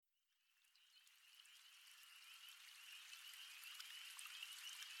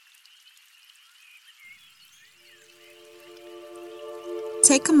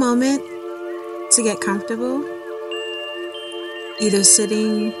Take a moment to get comfortable, either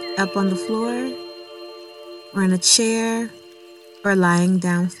sitting up on the floor or in a chair or lying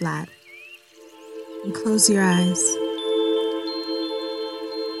down flat. And close your eyes.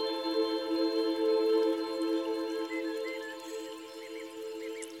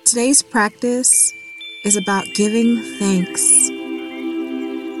 Today's practice is about giving thanks.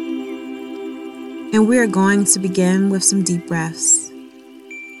 And we are going to begin with some deep breaths.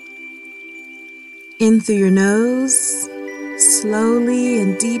 In through your nose, slowly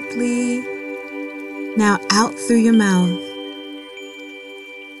and deeply. Now out through your mouth.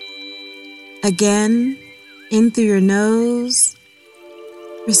 Again, in through your nose,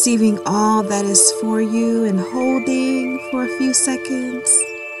 receiving all that is for you and holding for a few seconds.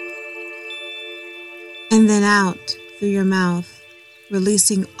 And then out through your mouth,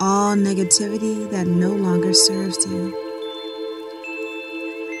 releasing all negativity that no longer serves you.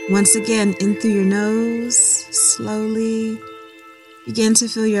 Once again, in through your nose, slowly begin to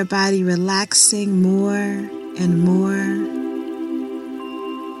feel your body relaxing more and more.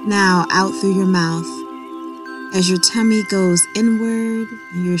 Now out through your mouth as your tummy goes inward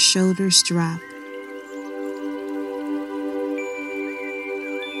and your shoulders drop.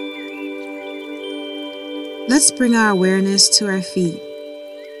 Let's bring our awareness to our feet.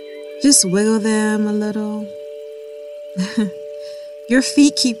 Just wiggle them a little. Your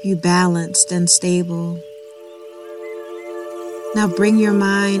feet keep you balanced and stable. Now bring your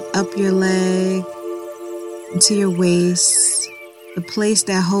mind up your leg into your waist, the place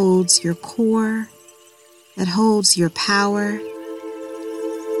that holds your core, that holds your power.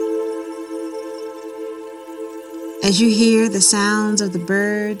 As you hear the sounds of the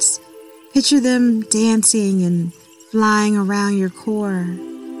birds, picture them dancing and flying around your core,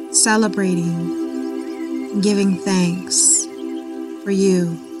 celebrating and giving thanks for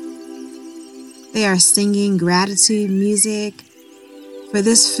you. They are singing gratitude music for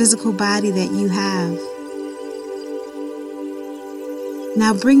this physical body that you have.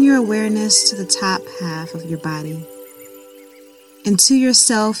 Now bring your awareness to the top half of your body. And to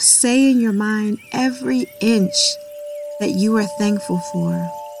yourself, say in your mind every inch that you are thankful for.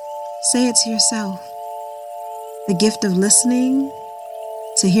 Say it to yourself. The gift of listening,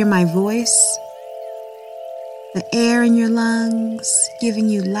 to hear my voice, the air in your lungs giving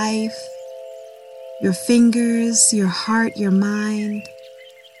you life, your fingers, your heart, your mind.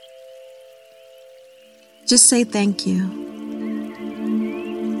 Just say thank you.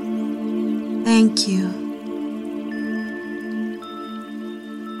 Thank you.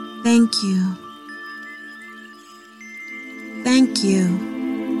 Thank you. Thank you.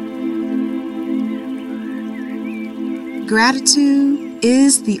 Gratitude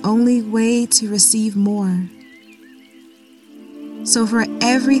is the only way to receive more. So for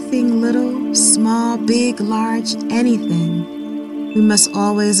everything little, small, big, large, anything, we must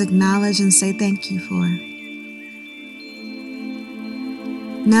always acknowledge and say thank you for.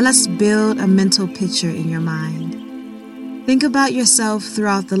 Now let's build a mental picture in your mind. Think about yourself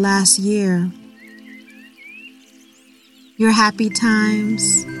throughout the last year. Your happy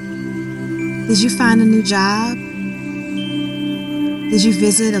times. Did you find a new job? Did you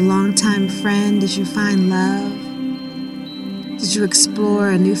visit a longtime friend? Did you find love? Did you explore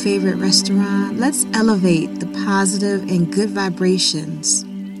a new favorite restaurant? Let's elevate the positive and good vibrations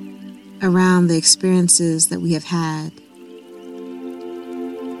around the experiences that we have had.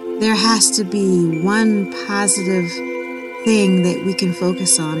 There has to be one positive thing that we can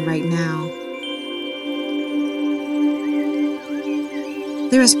focus on right now.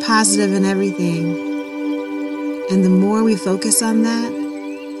 There is positive in everything. And the more we focus on that,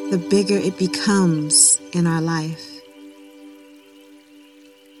 the bigger it becomes in our life.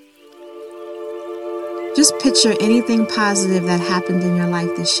 Just picture anything positive that happened in your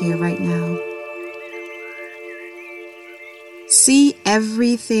life this year right now. See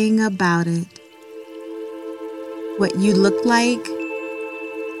everything about it. What you looked like.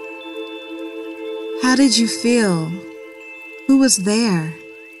 How did you feel? Who was there?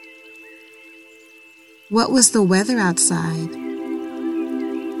 What was the weather outside?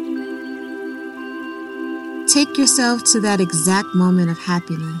 Take yourself to that exact moment of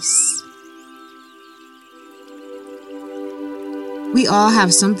happiness. We all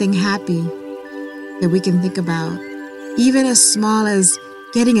have something happy that we can think about, even as small as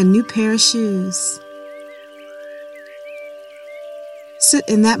getting a new pair of shoes. Sit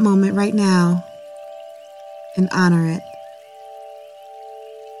in that moment right now and honor it.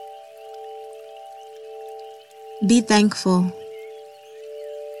 Be thankful.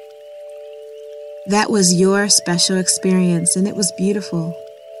 That was your special experience, and it was beautiful.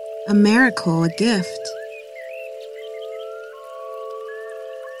 a miracle, a gift.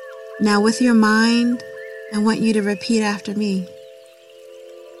 Now with your mind, I want you to repeat after me.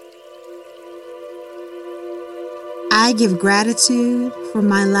 I give gratitude for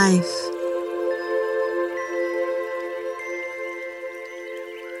my life.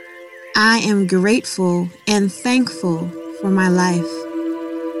 I am grateful and thankful for my life.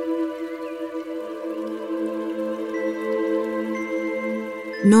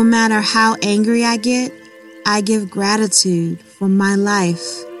 No matter how angry I get, I give gratitude for my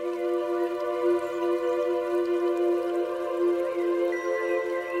life.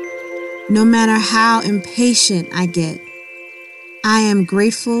 No matter how impatient I get, I am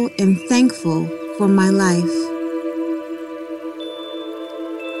grateful and thankful for my life.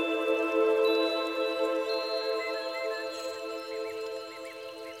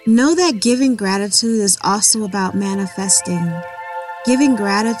 Know that giving gratitude is also about manifesting. Giving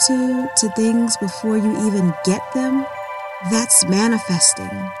gratitude to things before you even get them, that's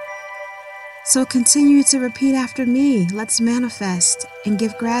manifesting. So continue to repeat after me. Let's manifest and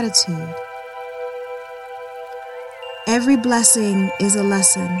give gratitude. Every blessing is a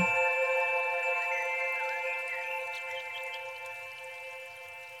lesson.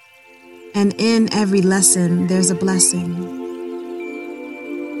 And in every lesson, there's a blessing.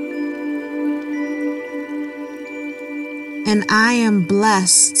 And I am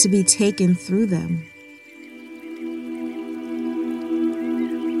blessed to be taken through them.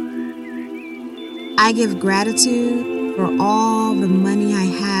 I give gratitude for all the money I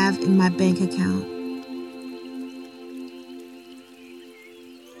have in my bank account.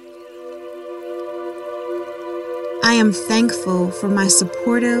 I am thankful for my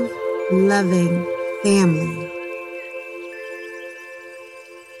supportive, loving family.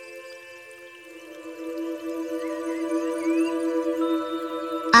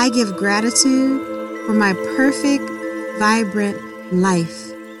 I give gratitude for my perfect, vibrant life.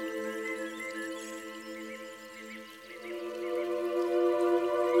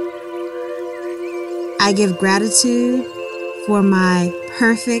 I give gratitude for my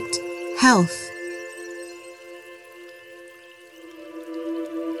perfect health.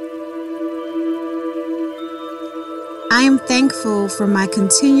 I am thankful for my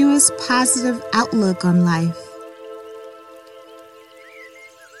continuous positive outlook on life.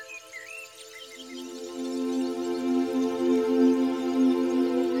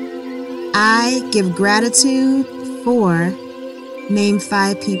 I give gratitude for, name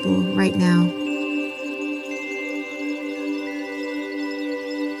 5 people right now.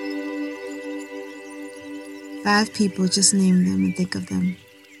 Five people, just name them and think of them.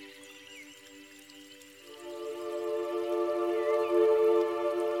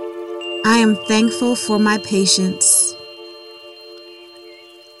 I am thankful for my patience.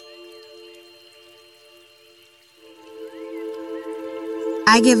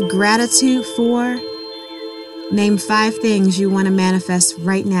 I give gratitude for, name 5 things you want to manifest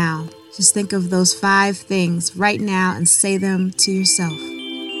right now. Just think of those 5 things right now and say them to yourself.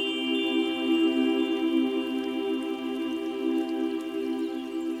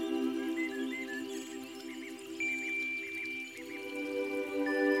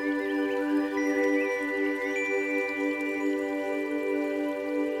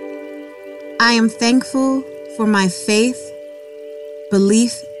 I am thankful for my faith,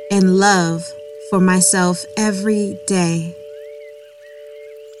 belief, and love for myself every day.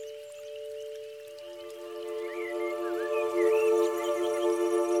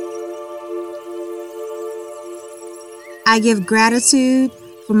 I give gratitude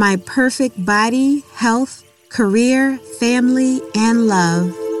for my perfect body, health, career, family, and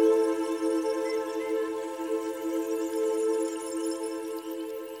love.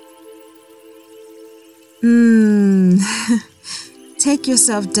 Take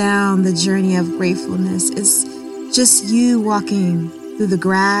yourself down the journey of gratefulness. It's just you walking through the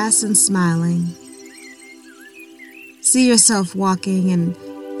grass and smiling. See yourself walking and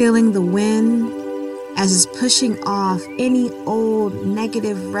feeling the wind as it's pushing off any old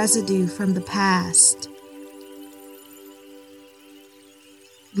negative residue from the past.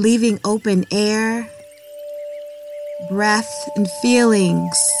 Leaving open air, breath, and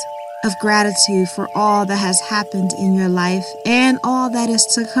feelings of gratitude for all that has happened in your life and all that is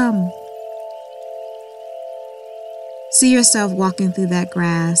to come. See yourself walking through that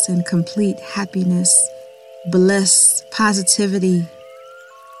grass in complete happiness, bliss, positivity,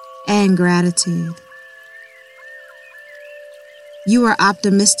 and gratitude. You are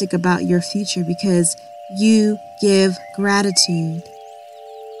optimistic about your future because you give gratitude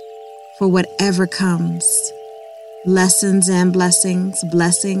for whatever comes. Lessons and blessings,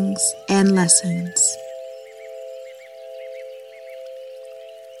 blessings and lessons.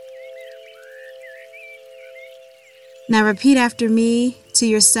 Now repeat after me to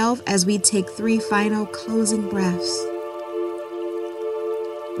yourself as we take 3 final closing breaths.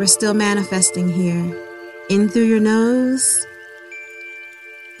 We're still manifesting here. In through your nose.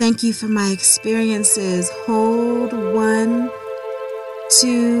 Thank you for my experiences. Hold 1,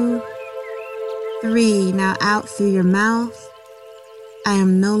 2, 3. Now out through your mouth. I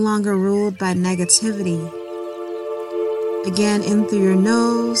am no longer ruled by negativity. Again, in through your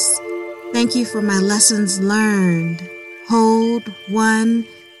nose. Thank you for my lessons learned. Hold 1,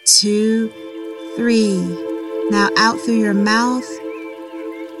 2, 3. Now out through your mouth.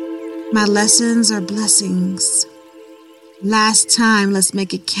 My lessons are blessings. Last time, let's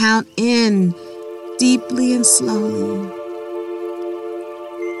make it count. In deeply and slowly.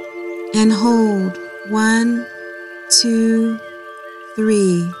 And hold 1, 2,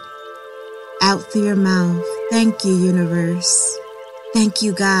 3. Out through your mouth. Thank you, universe. Thank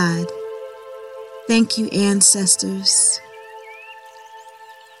you, God. Thank you, ancestors.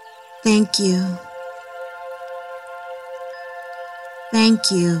 Thank you.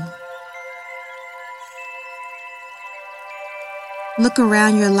 Thank you. Look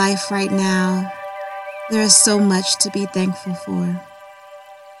around your life right now. There is so much to be thankful for.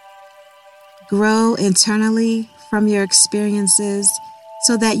 Grow internally from your experiences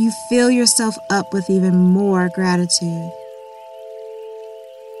so that you fill yourself up with even more gratitude.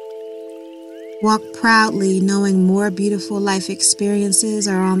 Walk proudly knowing more beautiful life experiences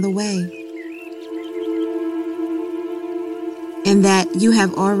are on the way, and that you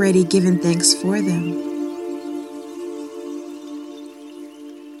have already given thanks for them.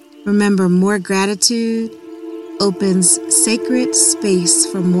 Remember, more gratitude opens sacred space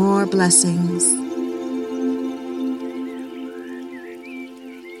for more blessings.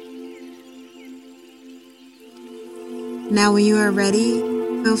 Now, when you are ready,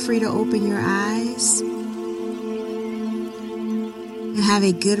 feel free to open your eyes and have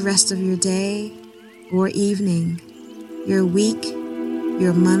a good rest of your day or evening, your week,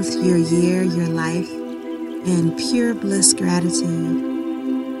 your month, your year, your life, in pure bliss gratitude.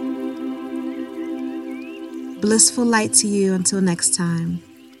 Blissful light to you until next time.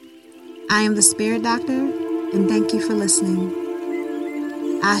 I am the Spirit Doctor, and thank you for listening.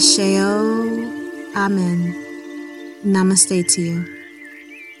 Asheo. Amen. Namaste to you.